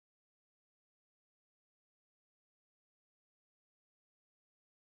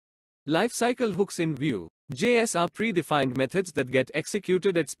Lifecycle hooks in Vue.js are predefined methods that get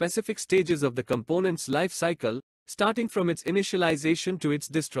executed at specific stages of the component's lifecycle, starting from its initialization to its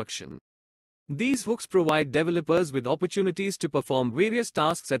destruction. These hooks provide developers with opportunities to perform various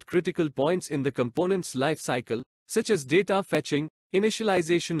tasks at critical points in the component's lifecycle, such as data fetching,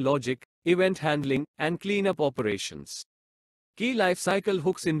 initialization logic, event handling, and cleanup operations. Key lifecycle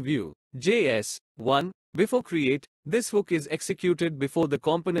hooks in Vue.js. 1. Before create, this hook is executed before the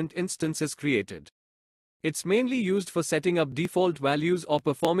component instance is created. It's mainly used for setting up default values or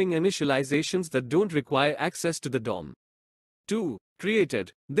performing initializations that don't require access to the DOM. 2.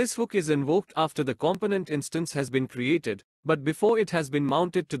 Created. This hook is invoked after the component instance has been created, but before it has been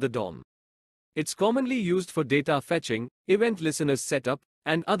mounted to the DOM. It's commonly used for data fetching, event listeners setup,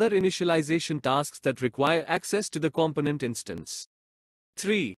 and other initialization tasks that require access to the component instance.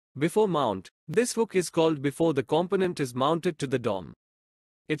 3. Before mount. This hook is called before the component is mounted to the DOM.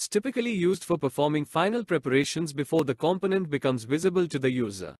 It's typically used for performing final preparations before the component becomes visible to the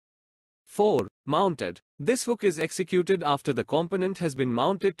user. 4. Mounted. This hook is executed after the component has been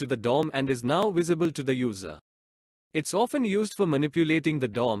mounted to the DOM and is now visible to the user. It's often used for manipulating the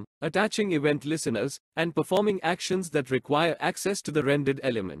DOM, attaching event listeners, and performing actions that require access to the rendered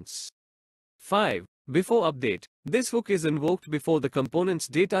elements. 5. Before update. This hook is invoked before the component's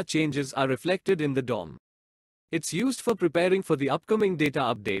data changes are reflected in the DOM. It's used for preparing for the upcoming data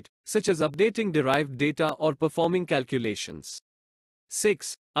update, such as updating derived data or performing calculations.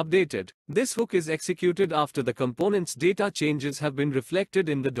 6. Updated. This hook is executed after the component's data changes have been reflected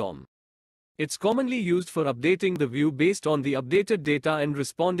in the DOM. It's commonly used for updating the view based on the updated data and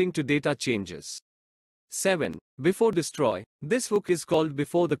responding to data changes. 7. Before destroy. This hook is called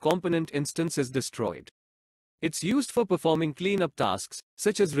before the component instance is destroyed. It's used for performing cleanup tasks,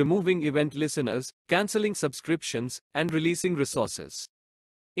 such as removing event listeners, canceling subscriptions, and releasing resources.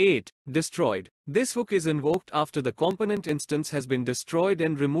 8. Destroyed. This hook is invoked after the component instance has been destroyed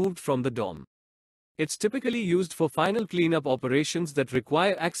and removed from the DOM. It's typically used for final cleanup operations that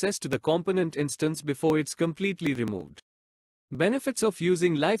require access to the component instance before it's completely removed. Benefits of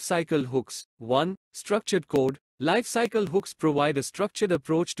using lifecycle hooks. 1. Structured code. Lifecycle hooks provide a structured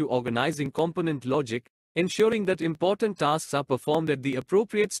approach to organizing component logic, ensuring that important tasks are performed at the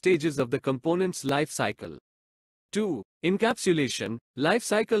appropriate stages of the component's lifecycle. 2. Encapsulation.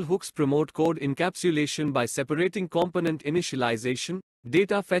 Lifecycle hooks promote code encapsulation by separating component initialization,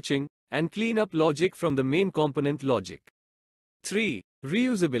 data fetching, and cleanup logic from the main component logic. 3.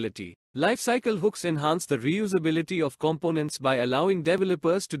 Reusability. Lifecycle hooks enhance the reusability of components by allowing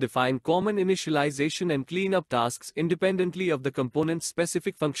developers to define common initialization and cleanup tasks independently of the component's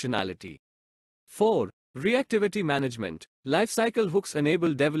specific functionality. 4. Reactivity management. Lifecycle hooks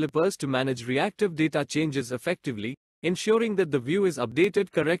enable developers to manage reactive data changes effectively, ensuring that the view is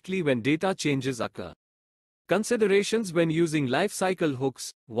updated correctly when data changes occur. Considerations when using lifecycle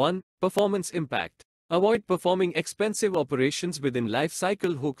hooks. 1. Performance impact. Avoid performing expensive operations within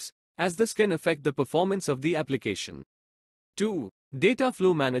lifecycle hooks, as this can affect the performance of the application. 2. Data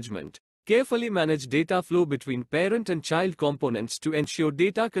flow management. Carefully manage data flow between parent and child components to ensure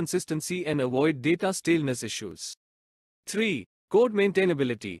data consistency and avoid data staleness issues. 3. Code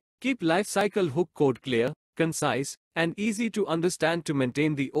maintainability. Keep lifecycle hook code clear, concise, and easy to understand to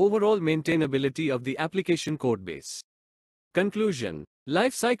maintain the overall maintainability of the application codebase. Conclusion.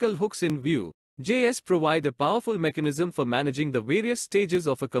 Lifecycle hooks in Vue.js provide a powerful mechanism for managing the various stages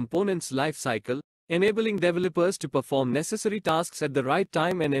of a component's lifecycle, enabling developers to perform necessary tasks at the right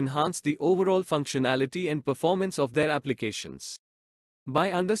time and enhance the overall functionality and performance of their applications.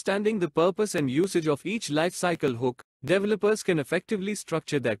 By understanding the purpose and usage of each lifecycle hook, developers can effectively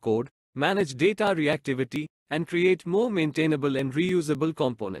structure their code, manage data reactivity, and create more maintainable and reusable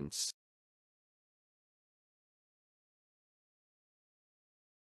components.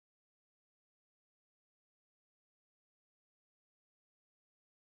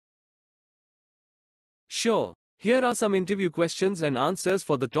 Sure, here are some interview questions and answers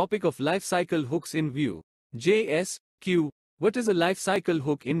for the topic of lifecycle hooks in Vue.js. Q. What is a lifecycle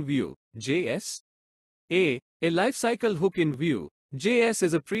hook in Vue.js? A lifecycle hook in Vue.js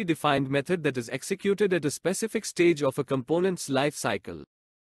is a predefined method that is executed at a specific stage of a component's lifecycle.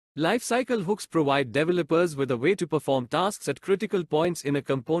 Lifecycle hooks provide developers with a way to perform tasks at critical points in a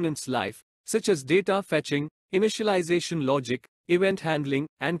component's life, such as data fetching, initialization logic, event handling,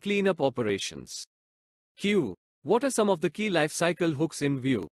 and cleanup operations. Q. What are some of the key lifecycle hooks in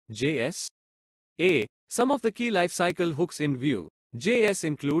Vue.js? A. Some of the key lifecycle hooks in Vue.js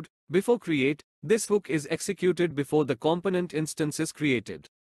include, before create, this hook is executed before the component instance is created.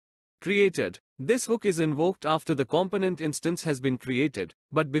 Created. This hook is invoked after the component instance has been created,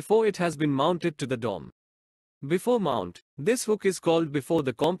 but before it has been mounted to the DOM. Before mount. This hook is called before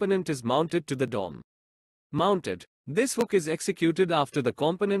the component is mounted to the DOM. Mounted. This hook is executed after the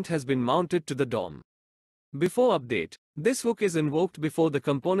component has been mounted to the DOM. Before update. This hook is invoked before the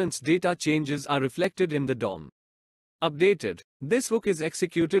component's data changes are reflected in the DOM. Updated. This hook is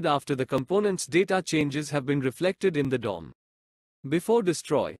executed after the component's data changes have been reflected in the DOM. Before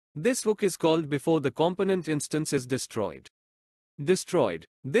destroy. This hook is called before the component instance is destroyed. Destroyed.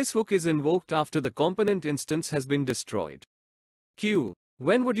 This hook is invoked after the component instance has been destroyed. Q.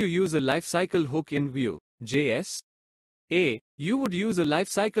 When would you use a lifecycle hook in Vue.js? A. You would use a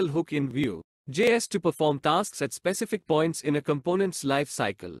lifecycle hook in Vue.js to perform tasks at specific points in a component's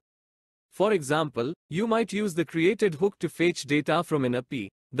lifecycle. For example, you might use the created hook to fetch data from an API,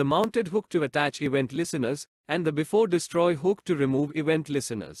 the mounted hook to attach event listeners, and the before destroy hook to remove event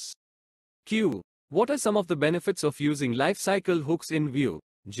listeners. Q. What are some of the benefits of using lifecycle hooks in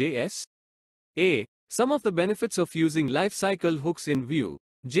Vue.js? A. Some of the benefits of using lifecycle hooks in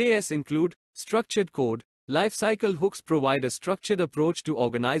Vue.js include structured code. Lifecycle hooks provide a structured approach to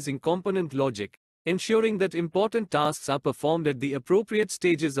organizing component logic, ensuring that important tasks are performed at the appropriate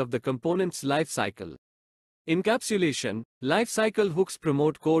stages of the component's lifecycle. Encapsulation. Lifecycle hooks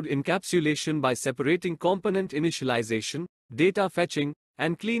promote code encapsulation by separating component initialization, data fetching,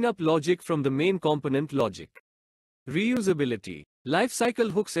 and cleanup logic from the main component logic. Reusability.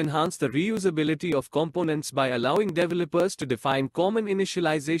 Lifecycle hooks enhance the reusability of components by allowing developers to define common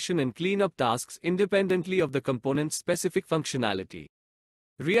initialization and cleanup tasks independently of the component's specific functionality.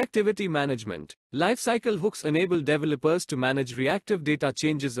 Reactivity management. Lifecycle hooks enable developers to manage reactive data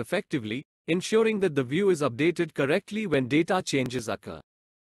changes effectively, ensuring that the view is updated correctly when data changes occur.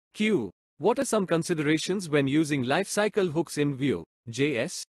 Q. What are some considerations when using lifecycle hooks in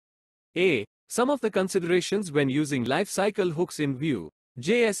Vue.js? A. Some of the considerations when using lifecycle hooks in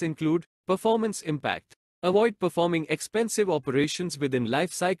Vue.js include performance impact. Avoid performing expensive operations within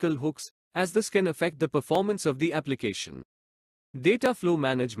lifecycle hooks, as this can affect the performance of the application. Data flow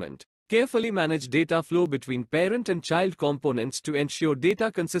management. Carefully manage data flow between parent and child components to ensure data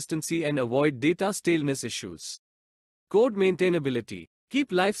consistency and avoid data staleness issues. Code maintainability.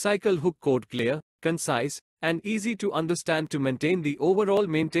 Keep lifecycle hook code clear, concise, and easy to understand to maintain the overall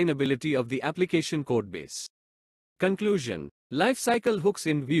maintainability of the application codebase. Conclusion. Lifecycle hooks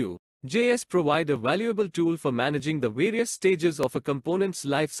in Vue.js provide a valuable tool for managing the various stages of a component's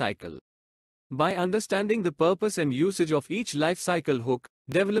lifecycle. By understanding the purpose and usage of each lifecycle hook,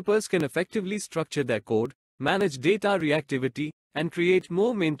 developers can effectively structure their code, manage data reactivity, and create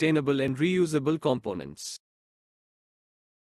more maintainable and reusable components.